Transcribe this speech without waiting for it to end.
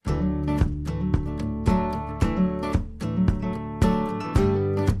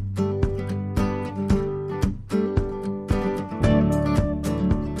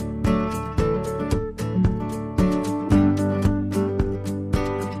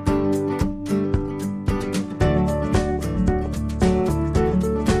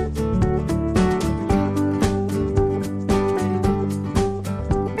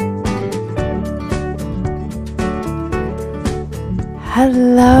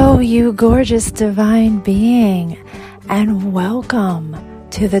Hello, you gorgeous divine being, and welcome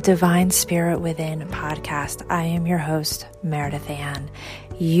to the Divine Spirit Within podcast. I am your host, Meredith Ann.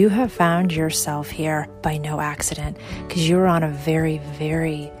 You have found yourself here by no accident because you're on a very,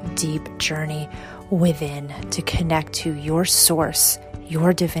 very deep journey within to connect to your source,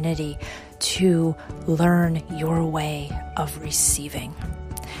 your divinity, to learn your way of receiving.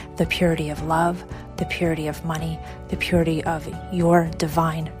 The purity of love, the purity of money, the purity of your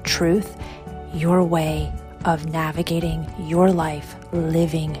divine truth, your way of navigating your life,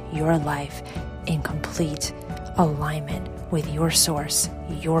 living your life in complete alignment with your source,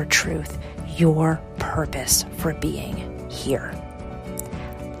 your truth, your purpose for being here.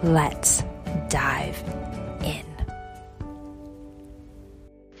 Let's dive in.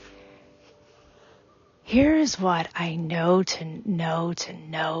 Here's what I know to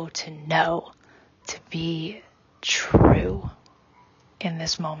be true in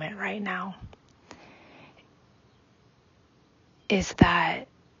this moment right now is that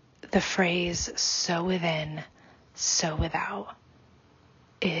the phrase "so within, so without"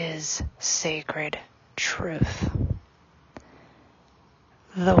 is sacred truth.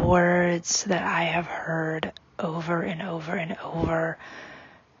 The words that I have heard over and over and over,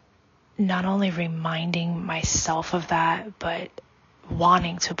 not only reminding myself of that, but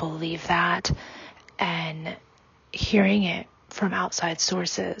wanting to believe that and hearing it from outside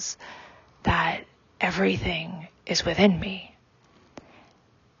sources that everything is within me.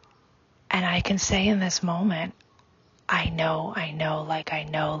 And I can say in this moment, I know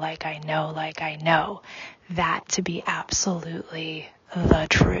that to be absolutely the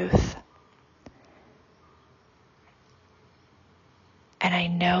truth. And I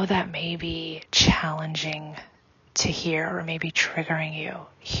know that may be challenging to hear or maybe triggering you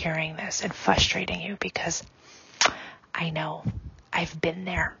hearing this and frustrating you because I know I've been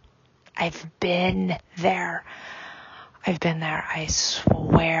there. I swear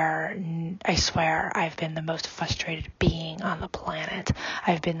I've been the most frustrated being on the planet.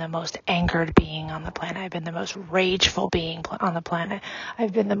 I've been the most angered being on the planet. I've been the most rageful being on the planet.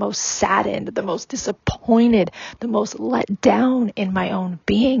 I've been the most saddened, the most disappointed, the most let down in my own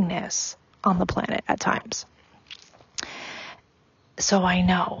beingness on the planet at times. So I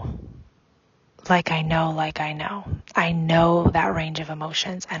know that range of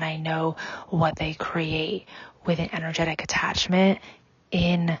emotions, and I know what they create with an energetic attachment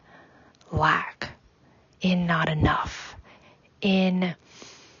in lack, in not enough, in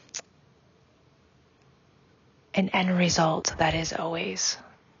an end result that is always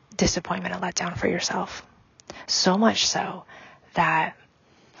disappointment and letdown for yourself. So much so that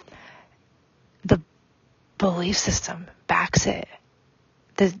the belief system backs it.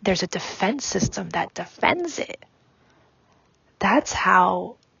 There's a defense system that defends it. That's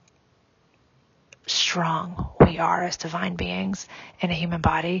how strong we are as divine beings in a human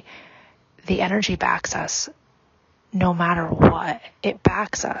body. The energy backs us no matter what. It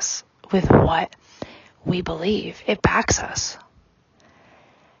backs us with what we believe. It backs us.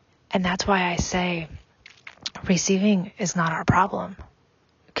 And that's why I say receiving is not our problem.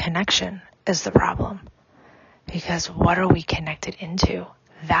 Connection is the problem. Because what are we connected into?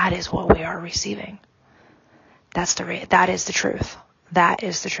 That is what we are receiving. That is the truth. That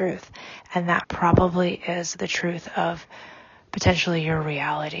is the truth. And that probably is the truth of potentially your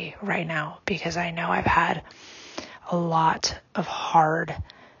reality right now. Because I know I've had a lot of hard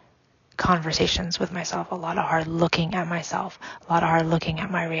conversations with myself, a lot of hard looking at myself, a lot of hard looking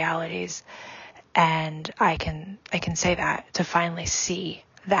at my realities. And I can say that to finally see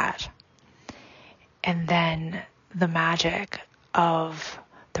that. And then the magic of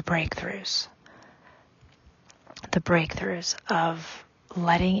the breakthroughs of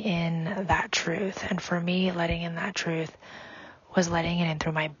letting in that truth. And for me, letting in that truth was letting it in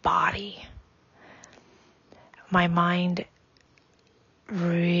through my body. My mind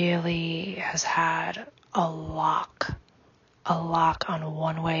really has had a lock on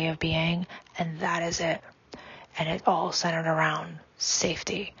one way of being, and that is it. And it all centered around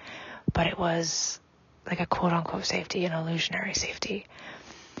safety. But it was like a quote-unquote safety, an illusionary safety.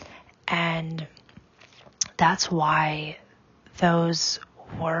 And that's why those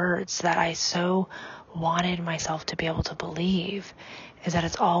words that I so wanted myself to be able to believe is that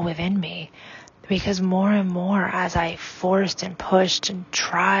it's all within me. Because more and more as I forced and pushed and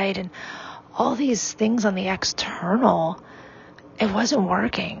tried and all these things on the external, it wasn't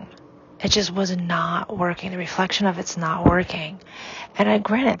working. It just was not working. The reflection of it's not working. And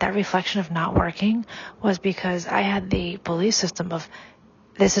granted, that reflection of not working was because I had the belief system of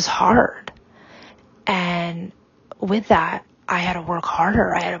this is hard. And with that, I had to work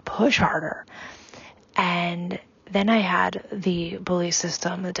harder. I had to push harder. And then I had the belief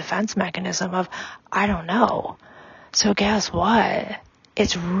system, the defense mechanism of, I don't know. So guess what?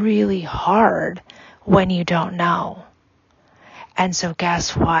 It's really hard when you don't know. And so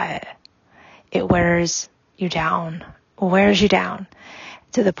guess what? It wears you down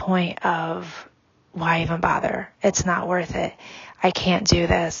to the point of, why even bother? It's not worth it. I can't do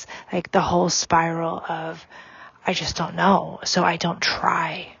this. Like the whole spiral of, I just don't know. So I don't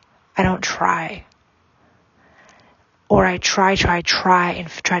try. Or I try and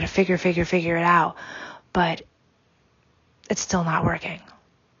try to figure it out, but it's still not working.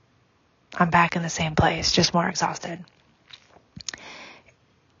 I'm back in the same place, just more exhausted.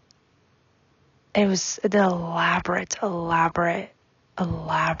 It was an elaborate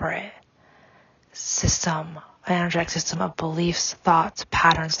system, an energetic system of beliefs, thoughts,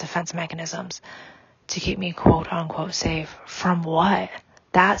 patterns, defense mechanisms to keep me quote unquote safe. From what?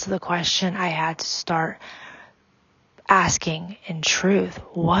 That's the question I had to start asking in truth.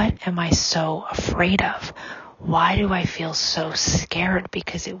 What am I so afraid of? Why do I feel so scared?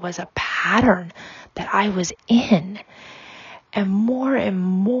 Because it was a pattern that I was in. And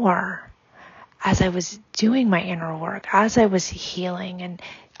more, as I was doing my inner work, as I was healing and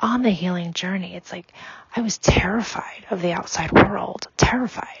on the healing journey, it's like I was terrified of the outside world,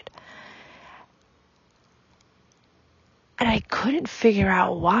 terrified. And I couldn't figure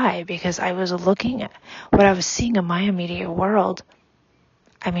out why, because I was looking at what I was seeing in my immediate world.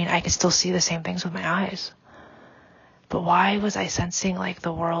 I mean, I could still see the same things with my eyes. But why was I sensing like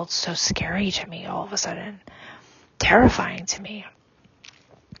the world so scary to me all of a sudden? Terrifying to me.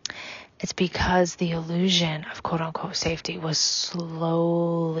 It's because the illusion of quote unquote safety was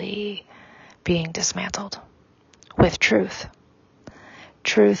slowly being dismantled with truth.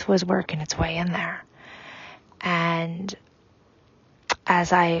 Truth was working its way in there. And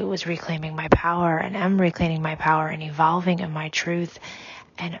as I was reclaiming my power and am reclaiming my power and evolving in my truth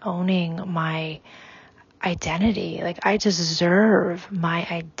and owning my identity, like I deserve my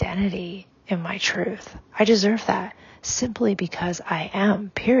identity in my truth. I deserve that simply because I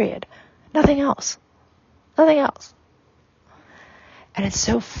am, period. Nothing else. And it's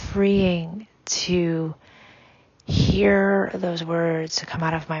so freeing to hear those words come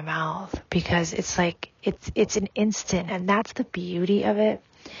out of my mouth, because it's like, it's an instant, and that's the beauty of it.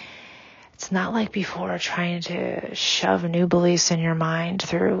 It's not like before trying to shove new beliefs in your mind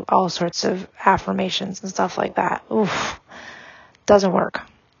through all sorts of affirmations and stuff like that. Oof, doesn't work.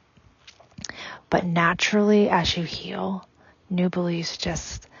 But naturally, as you heal, new beliefs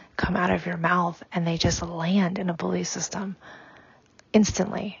just come out of your mouth and they just land in a belief system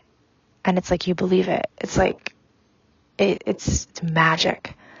instantly. And it's like you believe it. It's like, it's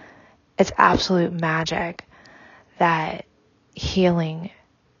magic. It's absolute magic that healing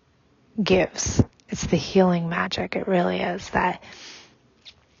gives. It's the healing magic. It really is. That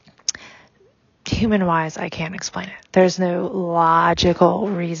human wise, I can't explain it. There's no logical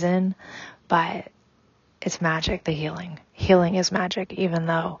reason, but it's magic, the healing. Healing is magic, even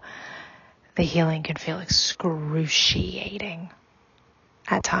though the healing can feel excruciating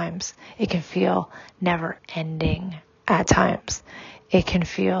at times. It can feel never ending at times. It can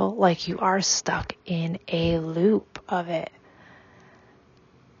feel like you are stuck in a loop of it.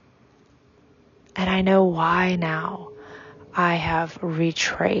 And I know why now. I have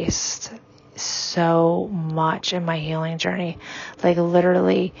retraced so much in my healing journey, like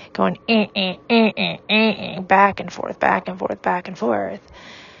literally going back and forth,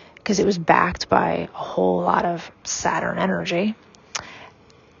 because it was backed by a whole lot of Saturn energy.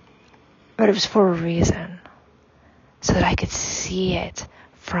 But it was for a reason, so that I could see it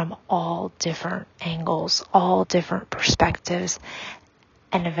from all different angles, all different perspectives,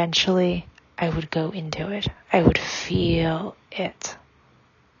 and eventually I would go into it. I would feel it.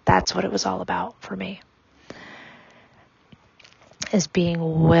 That's what it was all about for me. Is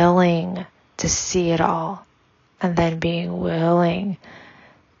being willing to see it all, and then being willing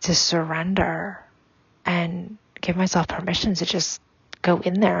to surrender and give myself permission to just go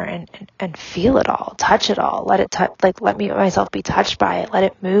in there and feel it all, touch it all, let myself be touched by it, let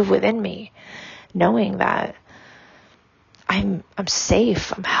it move within me, knowing that I'm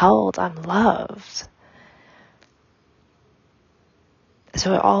safe, I'm held, I'm loved.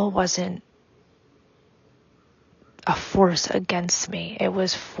 So it all wasn't a force against me. It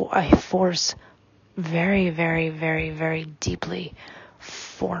was a force very, very, very, very deeply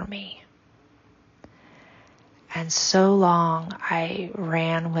for me. And so long I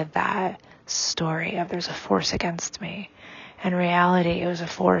ran with that story of there's a force against me. In reality, it was a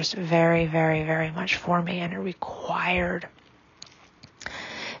force very, very, very much for me, and it required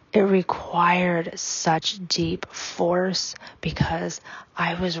It required such deep force because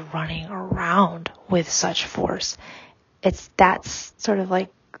I was running around with such force. That's sort of like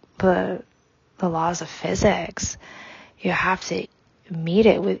the laws of physics. You have to meet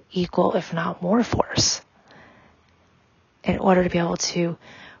it with equal, if not more, force in order to be able to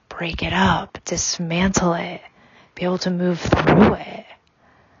break it up, dismantle it, be able to move through it.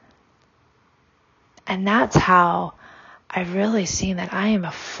 And that's how I've really seen that I am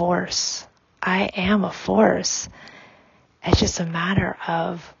a force. I am a force. It's just a matter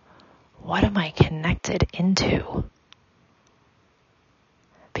of what am I connected into?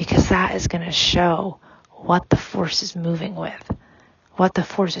 Because that is going to show what the force is moving with, what the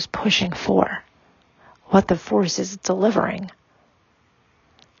force is pushing for, what the force is delivering.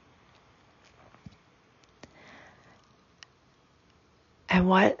 And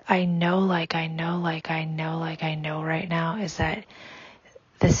what I know right now is that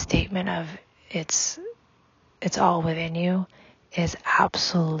the statement of it's all within you is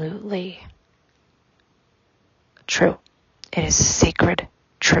absolutely true. It is sacred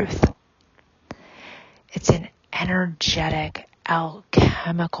truth. It's an energetic,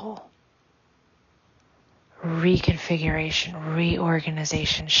 alchemical reconfiguration,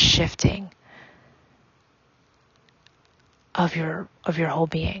 reorganization, shifting of your whole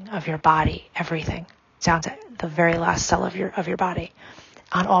being, of your body, everything, down to the very last cell of your body,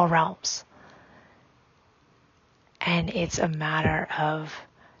 on all realms. And it's a matter of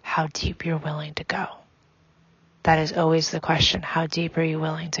how deep you're willing to go. That is always the question. How deep are you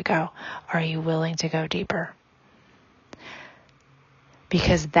willing to go? Are you willing to go deeper?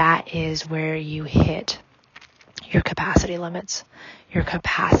 Because that is where you hit your capacity limits, your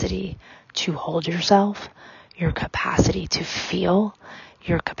capacity to hold yourself, your capacity to feel,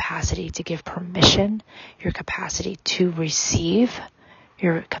 your capacity to give permission, your capacity to receive,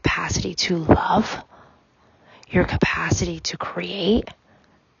 your capacity to love, your capacity to create,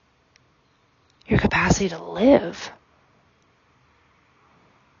 your capacity to live.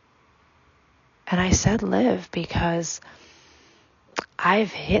 And I said live because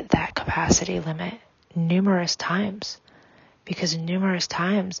I've hit that capacity limit numerous times. Because numerous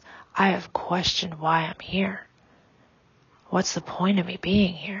times I have questioned why I'm here. What's the point of me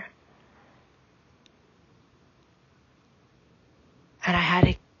being here? And I had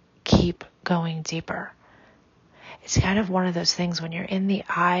to keep going deeper. It's kind of one of those things when you're in the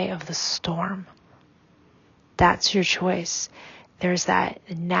eye of the storm. That's your choice. There's that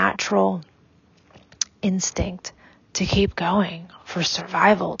natural instinct to keep going for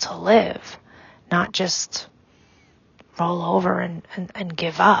survival, to live, not just roll over and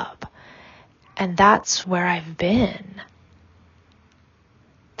give up. And that's where I've been.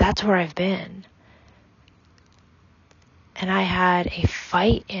 That's where I've been. And I had a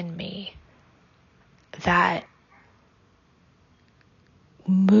fight in me that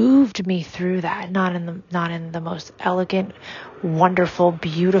moved me through that, not in the most elegant, wonderful,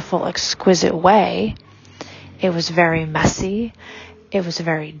 beautiful, exquisite way. It was very messy. It was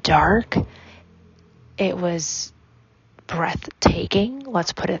very dark. It was breathtaking,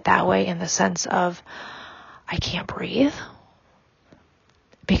 let's put it that way, in the sense of I can't breathe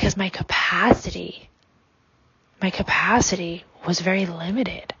because my capacity was very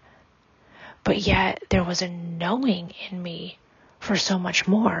limited. But yet there was a knowing in me for so much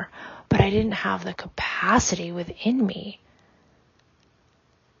more, but I didn't have the capacity within me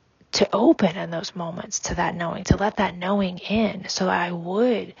to open in those moments to that knowing, to let that knowing in so that I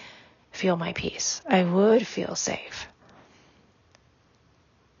would feel my peace. I would feel safe.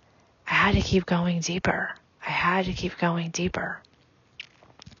 I had to keep going deeper.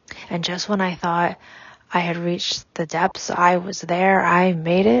 And just when I thought I had reached the depths, I was there, I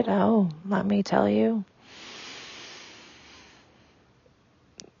made it. Oh, let me tell you.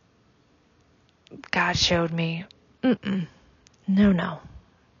 God showed me, no.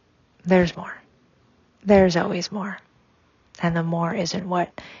 There's more. There's always more. And the more isn't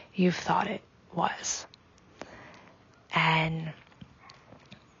what you've thought it was. And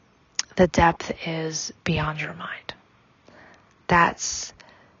the depth is beyond your mind. That's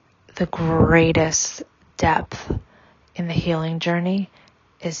the greatest depth in the healing journey,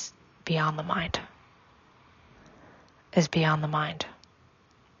 is beyond the mind. Is beyond the mind.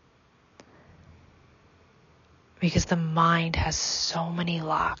 Because the mind has so many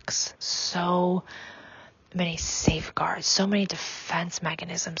locks, so many safeguards, so many defense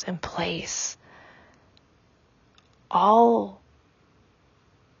mechanisms in place, all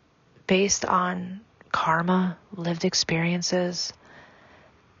based on karma, lived experiences,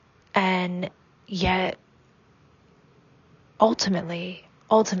 and yet ultimately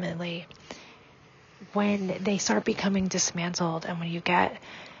ultimately, when they start becoming dismantled and when you get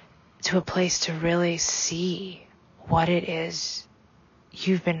to a place to really see what it is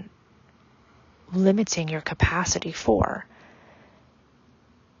you've been limiting your capacity for,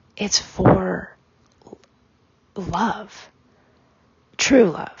 it's for love, true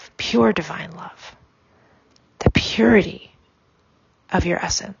love, pure divine love, the purity of your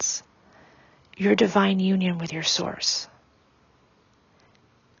essence, your divine union with your source,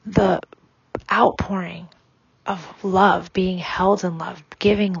 the outpouring of love, being held in love,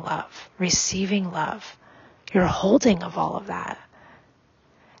 giving love, receiving love. You're holding of all of that.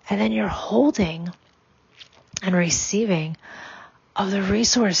 And then you're holding and receiving of the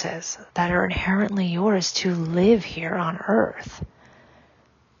resources that are inherently yours to live here on earth.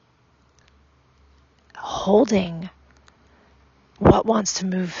 Holding what wants to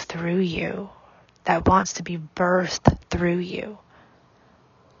move through you, that wants to be birthed through you,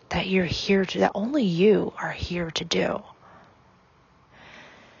 that you're here to, that only you are here to do.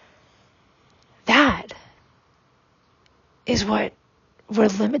 That is what we're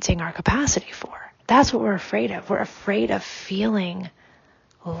limiting our capacity for. That's what we're afraid of. We're afraid of feeling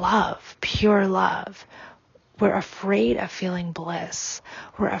love, pure love. We're afraid of feeling bliss.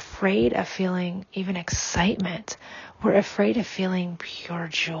 We're afraid of feeling even excitement. We're afraid of feeling pure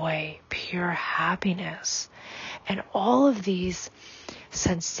joy, pure happiness. And all of these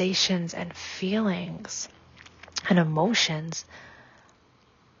sensations and feelings and emotions,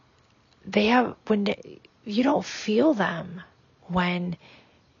 you don't feel them when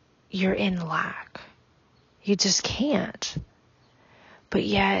you're in lack. You just can't. But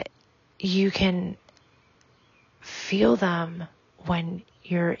yet you can feel them when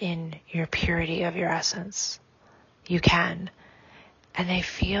you're in your purity of your essence. You can. And they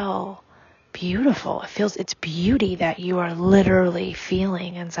feel beautiful. It's beauty that you are literally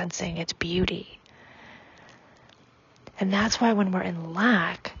feeling and sensing. It's beauty. And that's why when we're in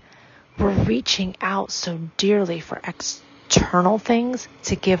lack, we're reaching out so dearly for external things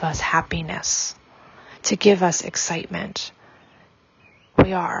to give us happiness, to give us excitement.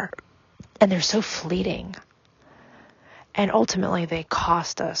 We are. And they're so fleeting. And ultimately they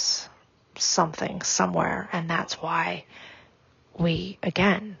cost us something somewhere. And that's why we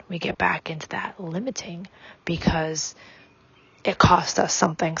get back into that limiting, because it cost us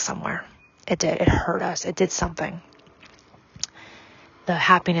something somewhere. It did. It hurt us. It did something. The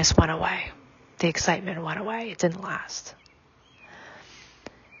happiness went away. The excitement went away. It didn't last.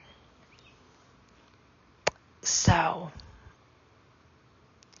 So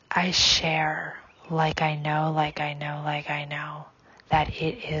I share like I know that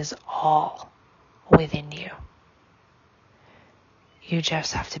it is all within you. You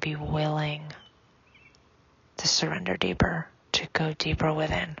just have to be willing to surrender deeper, to go deeper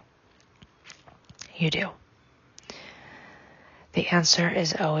within. You do. The answer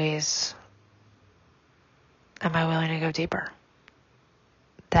is always, am I willing to go deeper?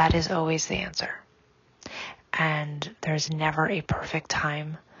 That is always the answer. And there's never a perfect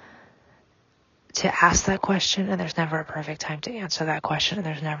time to ask that question, and there's never a perfect time to answer that question, and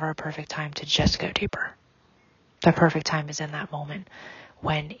there's never a perfect time to just go deeper. The perfect time is in that moment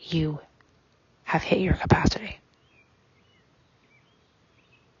when you have hit your capacity.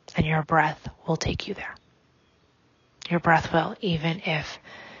 And your breath will take you there. Your breath will, even if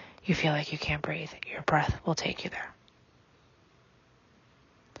you feel like you can't breathe, your breath will take you there.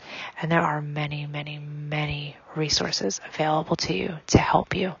 And there are many, many, many resources available to you to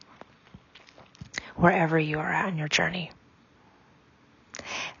help you wherever you are at in your journey.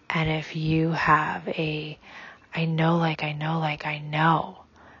 And if you have I know,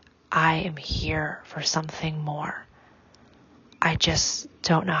 I am here for something more. I just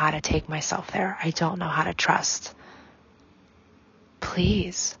don't know how to take myself there. I don't know how to trust.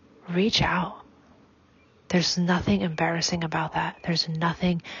 Please reach out. There's nothing embarrassing about that. There's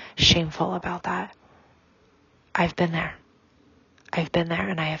nothing shameful about that. I've been there.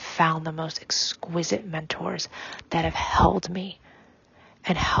 And I have found the most exquisite mentors that have held me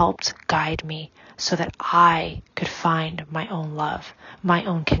and helped guide me so that I could find my own love, my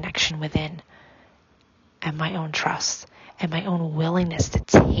own connection within, and my own trust, and my own willingness to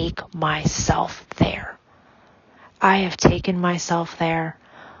take myself there. I have taken myself there,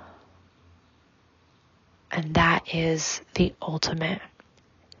 and that is the ultimate.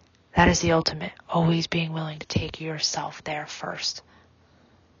 That is the ultimate, always being willing to take yourself there first.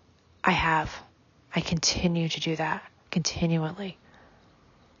 I continue to do that continually.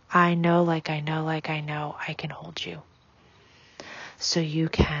 I know I can hold you. So you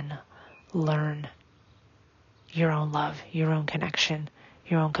can learn your own love, your own connection,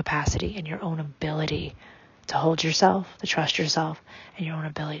 your own capacity and your own ability to hold yourself, to trust yourself, and your own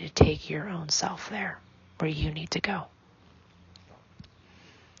ability to take your own self there where you need to go.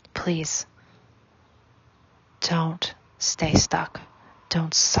 Please don't stay stuck.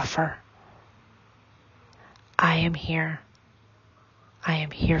 Don't suffer. I am here. I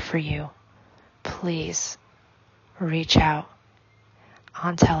am here for you. Please reach out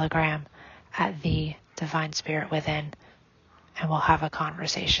on Telegram at The Divine Spirit Within, and we'll have a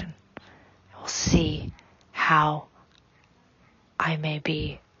conversation. We'll see how I may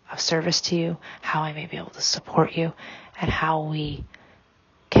be of service to you, how I may be able to support you, and how we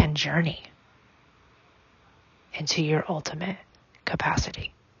can journey into your ultimate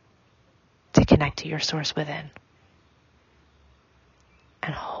capacity to connect to your source within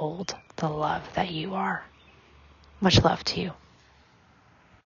and hold the love that you are. Much love to you.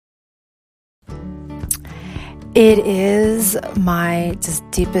 It is my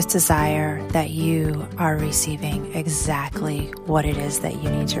deepest desire that you are receiving exactly what it is that you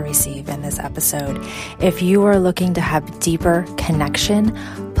need to receive in this episode. If you are looking to have deeper connection,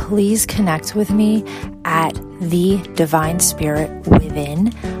 please connect with me at The Divine Spirit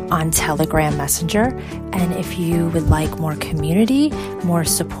Within on Telegram Messenger. And if you would like more community, more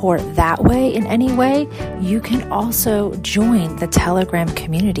support that way in any way, you can also join the Telegram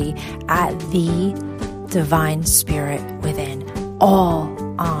community at The Divine Spirit Within, all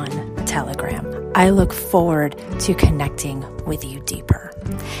on Telegram. I look forward to connecting with you deeper.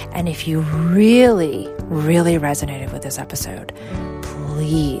 And if you really, really resonated with this episode,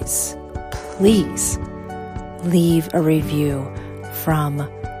 please leave a review from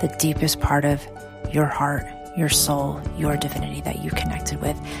the deepest part of your heart, your soul, your divinity that you connected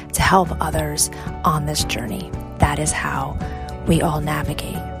with to help others on this journey. That is how we all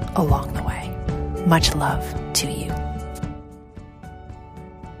navigate along the way. Much love to you.